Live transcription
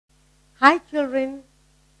Hi children.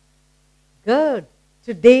 Good.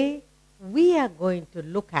 Today we are going to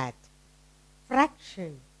look at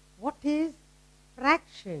fraction. What is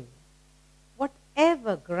fraction?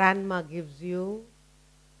 Whatever grandma gives you,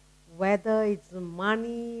 whether it's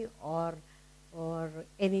money or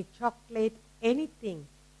any chocolate, anything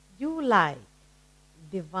you like,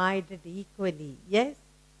 divided equally. Yes?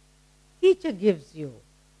 Teacher gives you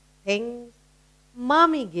things,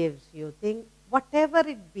 mommy gives you things, whatever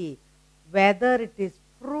it be, whether it is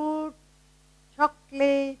fruit,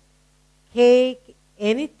 chocolate, cake,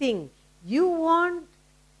 anything. You want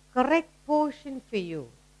correct portion for you.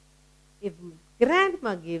 If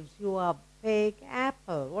grandma gives you a big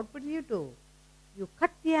apple, what will you do? You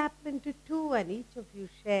cut the apple into two and each of you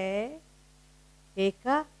share, take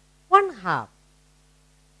a 1/2.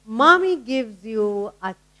 Mommy gives you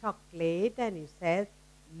a chocolate and you says,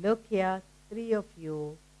 look here, 3 of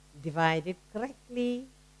you divide it correctly.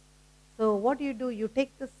 So what do? You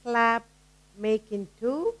take the slab, make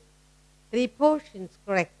into 3 portions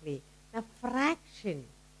correctly. Now fraction.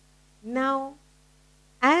 Now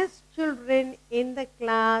as children in the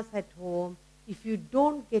class at home, if you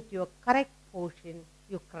don't get your correct portion,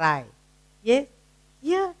 you cry. Yes?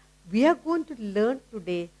 Here we are going to learn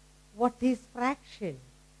today what is fraction.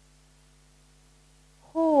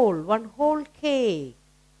 Whole, one whole cake,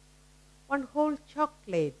 one whole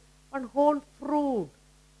chocolate, one whole fruit,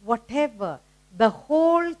 whatever. The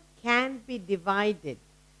whole can be divided.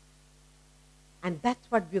 And that's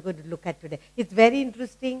what we're going to look at today. It's very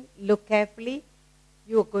interesting. Look carefully.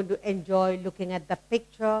 You're going to enjoy looking at the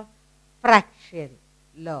picture. Fraction.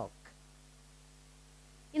 Look.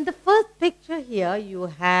 In the first picture here, you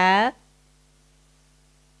have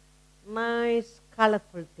nice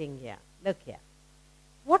colorful thing here. Look here.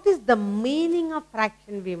 What is the meaning of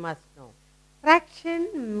fraction? We must know.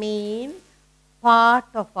 Fraction means part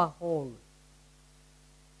of a whole.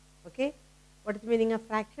 Okay? What is the meaning of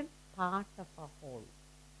fraction? Part of a whole.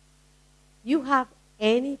 You have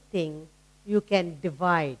anything you can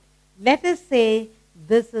divide. Let us say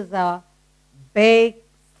this is a big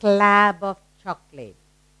slab of chocolate.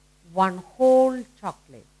 One whole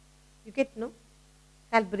chocolate. You get, no?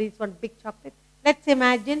 Cadbury is one big chocolate. Let's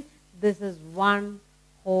imagine this is one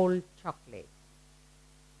whole chocolate.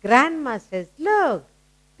 Grandma says, look,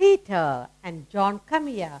 Peter and John, come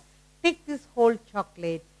here. Take this whole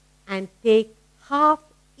chocolate and take half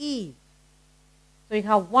each. So you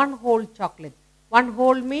have one whole chocolate. One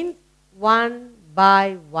whole means 1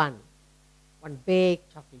 by 1. One big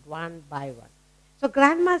chocolate, 1 by 1. So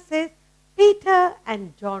grandma says, Peter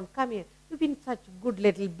and John, come here. You've been such good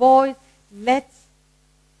little boys. Let's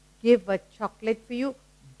give a chocolate for you.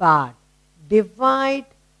 But divide,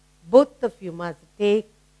 both of you must take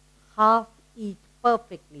half each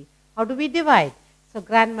perfectly. How do we divide? So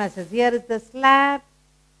grandma says, here is the slab.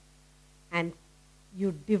 And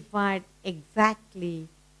you divide exactly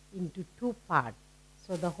into 2 parts.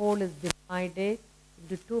 So the whole is divided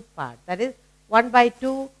into 2 parts. That is 1 by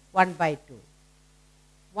 2, 1 by 2.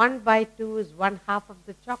 1 by 2 is 1/2 of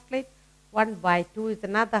the chocolate. 1 by 2 is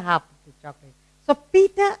another half of the chocolate. So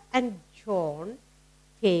Peter and John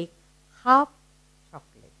take half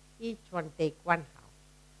chocolate. Each one take 1/2.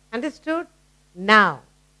 Understood? Now,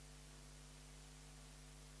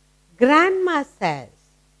 grandma says,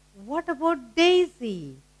 what about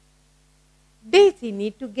Daisy? Daisy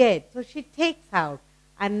need to get. So she takes out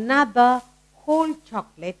another whole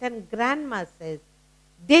chocolate and grandma says,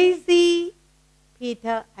 Daisy,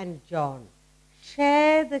 Peter and John,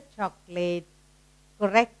 share the chocolate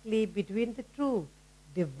correctly between the two.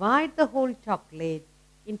 Divide the whole chocolate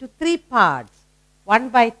into 3 parts. 1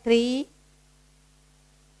 by 3,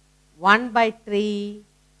 1 by 3,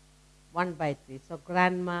 1 by 3. So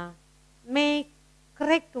grandma make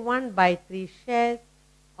correct 1 by 3 shares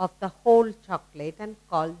of the whole chocolate and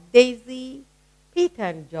call Daisy, Peter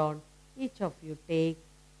and John. Each of you take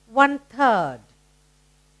 1/3.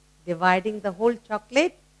 Dividing the whole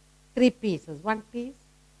chocolate, 3 pieces. 1 piece,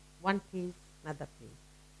 1 piece, another piece.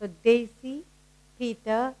 So Daisy,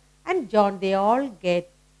 Peter and John, they all get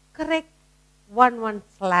correct 1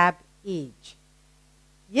 slab each.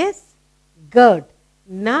 Yes? Good.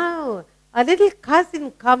 Now a little cousin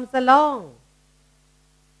comes along.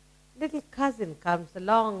 Little cousin comes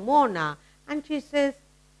along, Mona, and she says,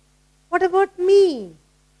 what about me?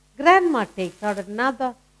 Grandma takes out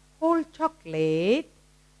another whole chocolate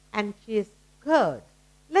and she is good.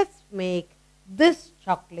 Let's make this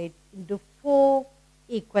chocolate into 4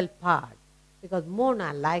 equal parts. Because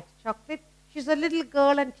Mona likes chocolate. She's a little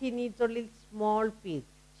girl and she needs only small piece.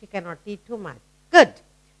 She cannot eat too much. Good.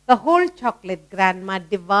 The whole chocolate grandma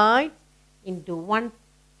divides into 1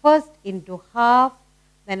 First into half,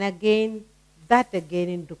 then again that again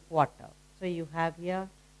into quarter. So you have here,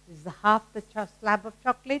 this is the half the slab of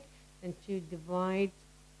chocolate, and she divides,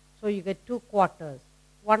 so you get 2 quarters.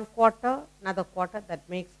 1 quarter, another quarter, that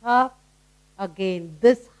makes half. Again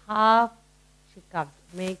this half, she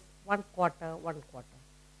makes 1 quarter, 1 quarter.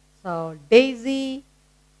 So Daisy,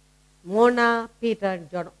 Mona, Peter and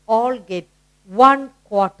John all get 1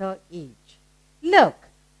 quarter each. Look,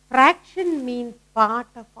 fraction means part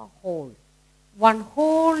of a whole. One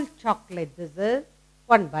whole chocolate, this is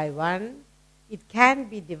 1 by 1. It can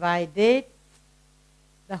be divided,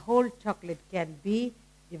 the whole chocolate can be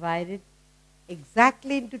divided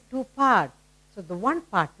exactly into 2 parts. So the one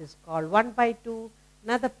part is called 1 by 2,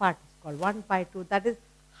 another part is called 1 by 2, that is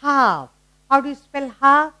half. How do you spell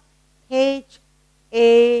half?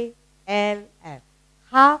 H-A-L-F.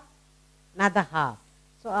 Half, another half.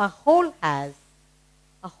 So a whole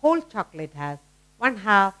chocolate has 1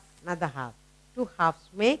 half, another half. 2 halves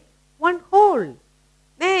make 1 whole.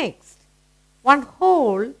 Next, 1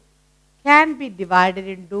 whole can be divided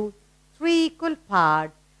into 3 equal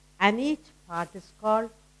parts, and each part is called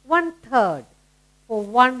 1/3. For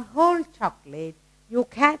 1 whole chocolate, you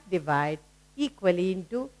can divide equally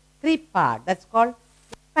into 3 parts. That's called 1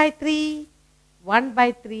 by 3, 1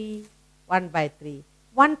 by 3, 1 by 3.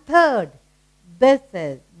 1/3. This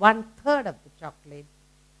is 1/3 of the chocolate.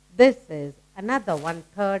 This is another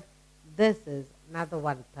 1/3. This is another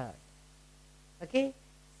 1/3. Okay?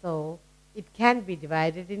 So it can be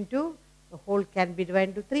divided into, the whole can be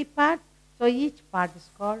divided into 3 parts. So each part is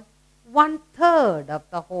called 1/3 of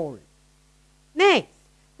the whole. Next,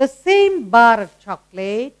 the same bar of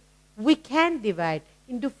chocolate we can divide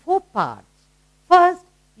into 4 parts. First,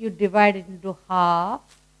 you divide it into half,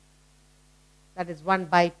 that is 1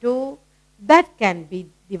 by 2. That can be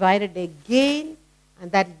divided again,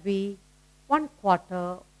 and that will be 1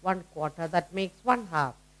 quarter, 1 quarter, that makes 1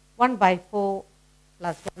 half. 1 by 4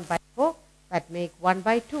 plus 1 by 4, that makes 1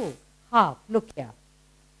 by 2. Half, look here.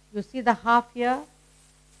 You see the half here?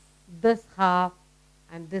 This half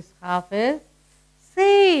and this half is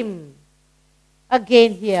same.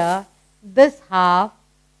 Again here, this half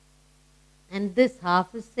and this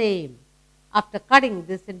half is same. After cutting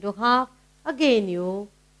this into half, again you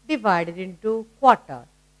divide it into quarter.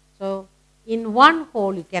 So in 1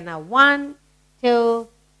 whole you can have 1, 2,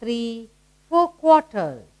 3, 4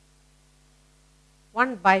 quarters.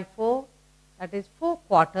 1 by 4, that is 4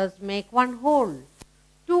 quarters make 1 whole.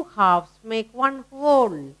 2 halves make 1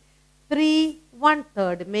 whole. 3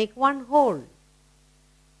 1/3 make 1 whole.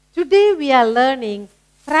 Today we are learning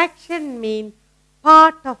fraction means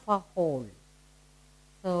part of a whole.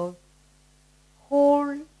 So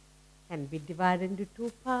whole can be divided into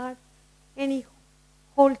 2 parts. Any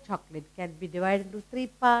whole chocolate can be divided into 3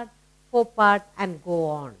 parts, 4 parts and go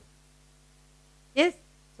on. Yes,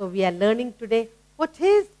 so we are learning today what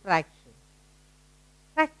is fraction.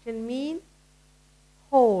 Fraction means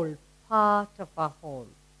whole, part of a whole.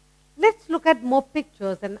 Let's look at more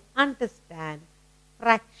pictures and understand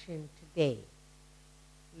fraction today.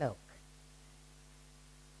 Look,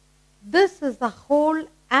 this is a whole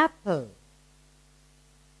apple.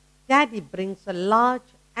 Daddy brings a large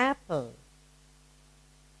apple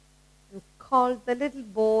and calls the little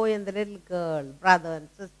boy and the little girl, brother and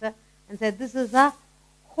sister, and said, this is a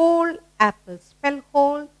whole apple. Spell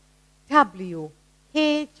whole, W-H-O-L-E,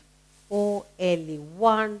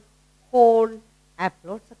 1 whole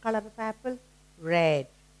apple. What's the color of apple? Red.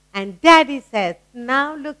 And Daddy says,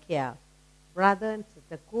 now look here, brother and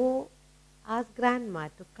sister, go ask grandma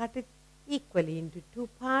to cut it equally into 2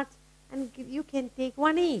 parts, and you can take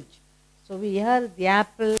 1 each. So we have the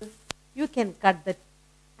apple. You can cut the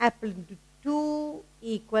apple into 2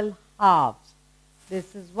 equal halves.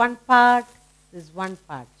 This is 1 part, this is 1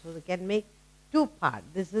 part. So we can make 2 parts.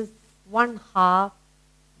 This is 1 half,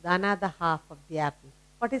 the another half of the apple.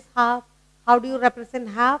 What is half? How do you represent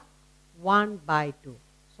half? 1 by 2.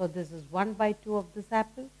 So this is 1 by 2 of this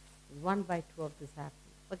apple, 1 by 2 of this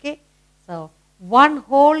apple. Okay? So 1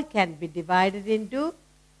 whole can be divided into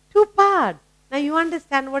 2 parts. Now you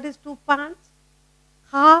understand what is 2 parts?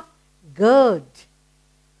 Half, good.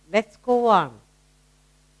 Let's go on.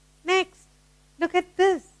 Next, look at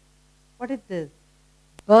this. What is this?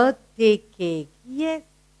 Birthday cake. Yes,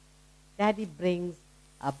 Daddy brings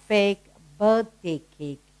a big birthday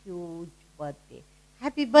cake, huge birthday.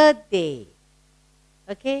 Happy birthday.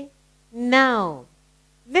 Okay, now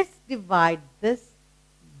let's divide this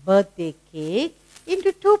birthday cake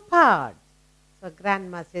into 2 parts. So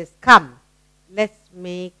grandma says, come, let's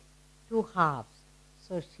make 2 halves.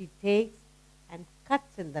 So she takes and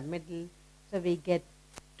cuts in the middle. So we get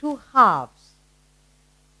 2 halves.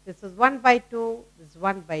 This is 1 by 2, this is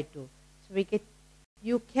 1 by 2. So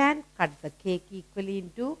you can cut the cake equally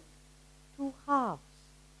into 2 halves.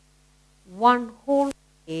 One whole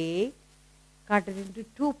cake, cut it into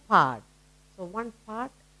 2 parts. So one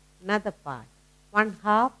part, another part. One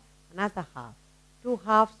half, another half. 2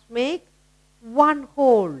 halves make one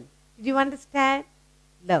whole. Did you understand?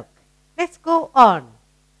 Look, let's go on.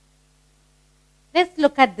 Let's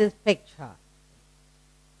look at this picture.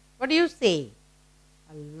 What do you say?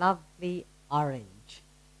 A lovely orange.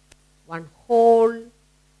 One whole,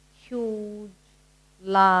 huge,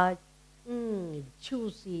 large,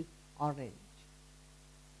 juicy orange.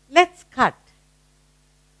 Let's cut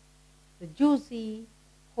the juicy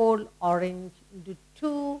whole orange into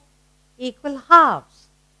 2 equal halves,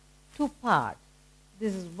 2 parts.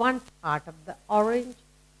 This is one part of the orange,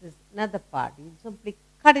 this is another part. You simply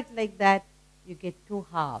cut it like that, you get 2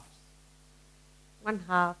 halves. One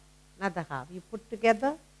half, another half. You put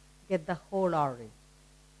together, get the whole orange.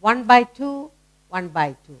 1 by 2, 1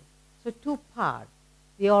 by 2. So 2 parts.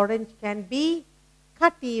 The orange can be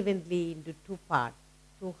cut evenly into 2 parts,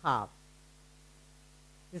 2 halves.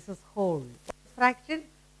 This is whole. Fraction,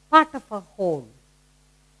 part of a whole.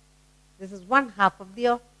 This is 1 half of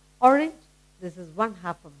the orange. This is 1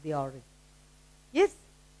 half of the orange. Yes?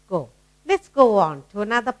 Go. Let's go on to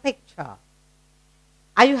another picture.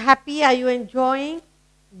 Are you happy? Are you enjoying?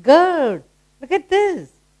 Good. Look at this.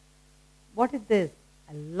 What is this?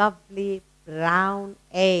 A lovely brown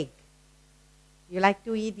egg. You like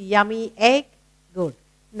to eat yummy egg? Good.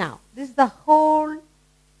 Now, this is the whole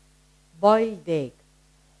boiled egg.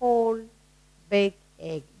 Whole big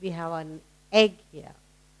egg. We have an egg here.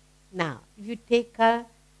 Now, if you take a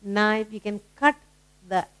knife, you can cut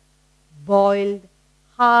the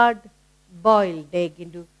hard boiled egg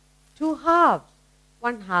into 2 halves.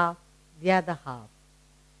 One half, the other half.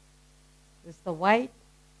 This is the white,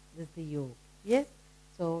 this is the yolk. Yes?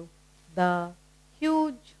 So, the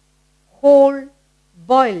huge whole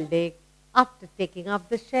boiled egg, after taking off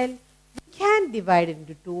the shell, you can divide it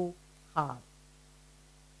into 2 halves.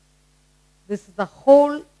 This is the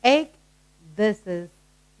whole egg. This is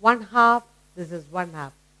 1 half. This is 1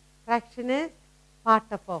 half. Fraction is part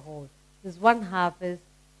of a whole. This 1 half is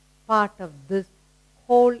part of this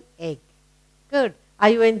whole egg. Good. Are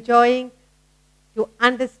you enjoying? You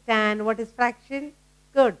understand what is fraction?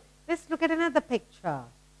 Good. Let's look at another picture.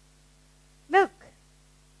 Look.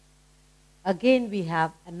 Again we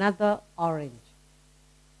have another orange.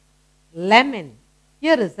 Lemon.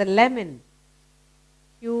 Here is a lemon.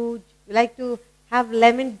 Huge. You like to have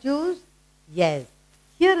lemon juice? Yes.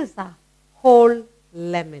 Here is a whole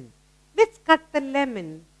lemon. Let's cut the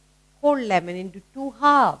whole lemon into 2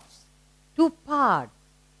 halves, 2 parts,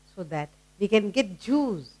 so that we can get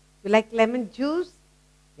juice. You like lemon juice?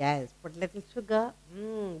 Yes. Put little sugar.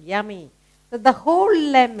 Yummy. So the whole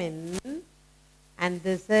lemon, and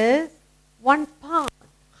this is 1 part.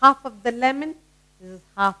 Half of the lemon, this is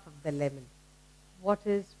half of the lemon. What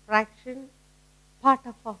is fraction? Part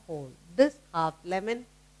of a whole. This half lemon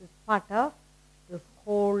is part of this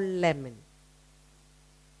whole lemon.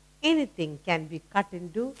 Anything can be cut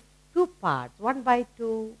into 2 parts. 1 by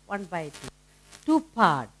 2, 1 by 2. 2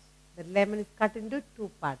 parts. The lemon is cut into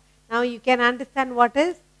 2 parts. Now you can understand what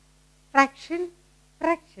is fraction.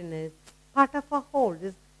 Fraction is part of a whole.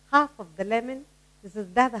 This is half of the lemon. This is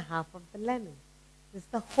the other half of the lemon. This is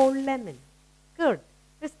the whole lemon. Good.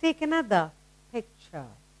 Let's take another picture.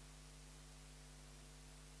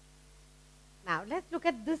 Now let's look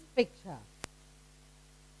at this picture.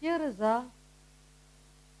 Here is a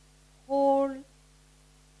whole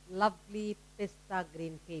lovely pista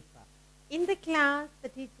green paper. In the class, the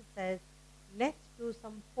teacher says, let's do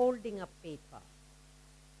some folding of paper.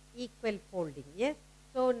 Equal folding, yes?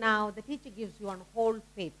 So now the teacher gives you one whole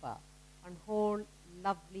paper, one whole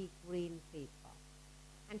lovely green paper.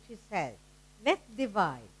 And she says, let's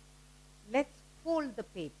divide, let's fold the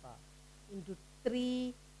paper into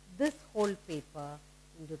 3, this whole paper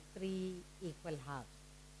into 3 equal halves.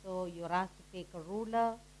 So you're asked to take a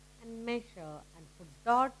ruler and measure and put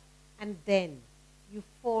dots, and then you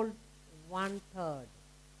fold 1/3,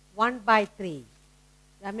 1 by 3.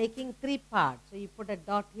 You are making 3 parts. So you put a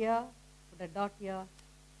dot here, put a dot here,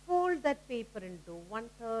 fold that paper into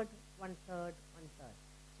 1/3, 1/3, 1/3.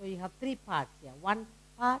 So you have 3 parts here. 1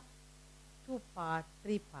 part, 2 parts,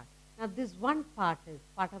 3 parts. Now this 1 part is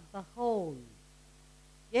part of the whole.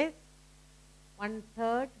 Yes?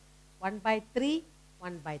 1/3, 1 by 3,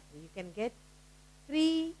 1 by 3. You can get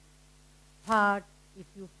 3 parts if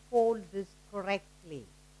you fold this correctly.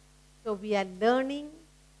 So we are learning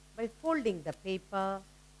by folding the paper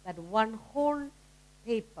that one whole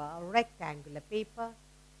paper, rectangular paper,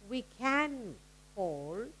 we can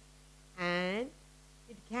fold, and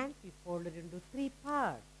it can be folded into 3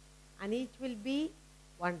 parts, and each will be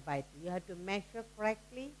 1/3. You have to measure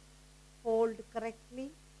correctly, fold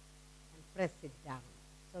correctly, and press it down.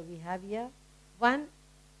 So we have here 1,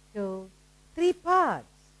 2, 3 parts.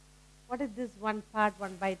 What is this 1 part,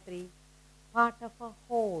 1/3? Part of a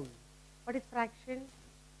whole. What is fraction?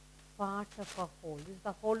 Part of a whole. This is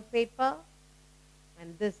the whole paper,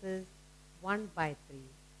 and this is 1/3.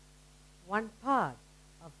 1 part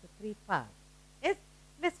of the 3 parts. Yes?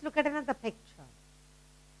 Let's look at another picture.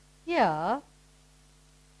 Here,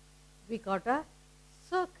 we got a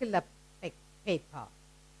circular paper.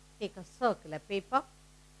 Take a circular paper.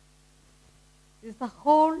 This is the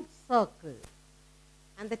whole circle.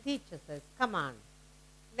 And the teacher says, come on,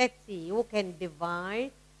 let's see who can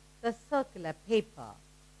divide the circular paper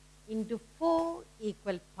into 4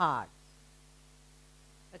 equal parts.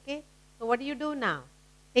 Okay? So what do you do now?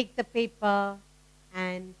 Take the paper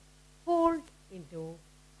and fold into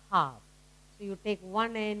half. So you take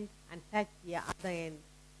one end and touch the other end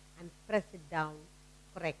and press it down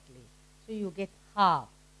correctly. So you get half.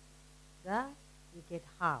 You get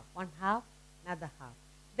half. One half, another half.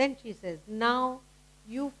 Then she says, now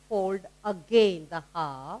you fold again the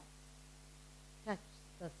half. Touch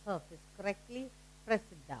the surface correctly. Press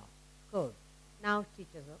it down. Good. Now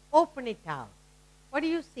teacher says, open it out. What do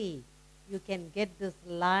you see? You can get this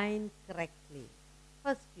line correctly.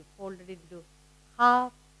 First you fold it into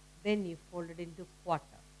half, then you fold it into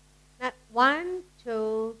quarter. Now 1,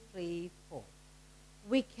 2, 3, 4.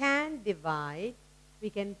 We can divide, we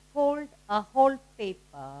can fold a whole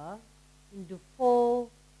paper into 4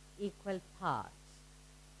 equal parts.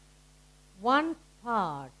 One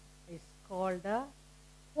part is called a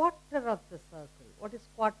quarter of the circle. What is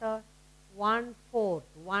quarter? 1/4,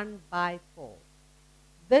 1/4.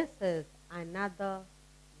 This is another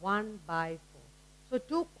 1/4. So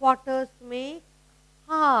 2 quarters make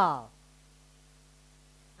half.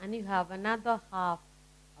 And you have another half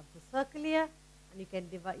of the circle here, and you can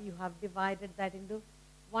divide. You have divided that into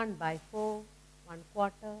 1/4,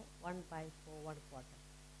 1/4, 1/4, 1/4.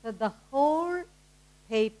 So the whole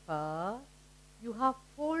paper you have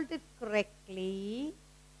folded correctly,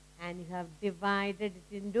 and you have divided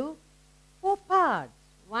it into 4 parts.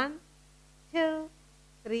 1, 2,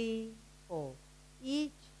 3, 4.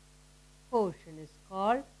 Each portion is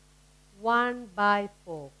called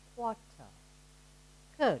 1/4, quarter.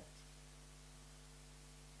 Good.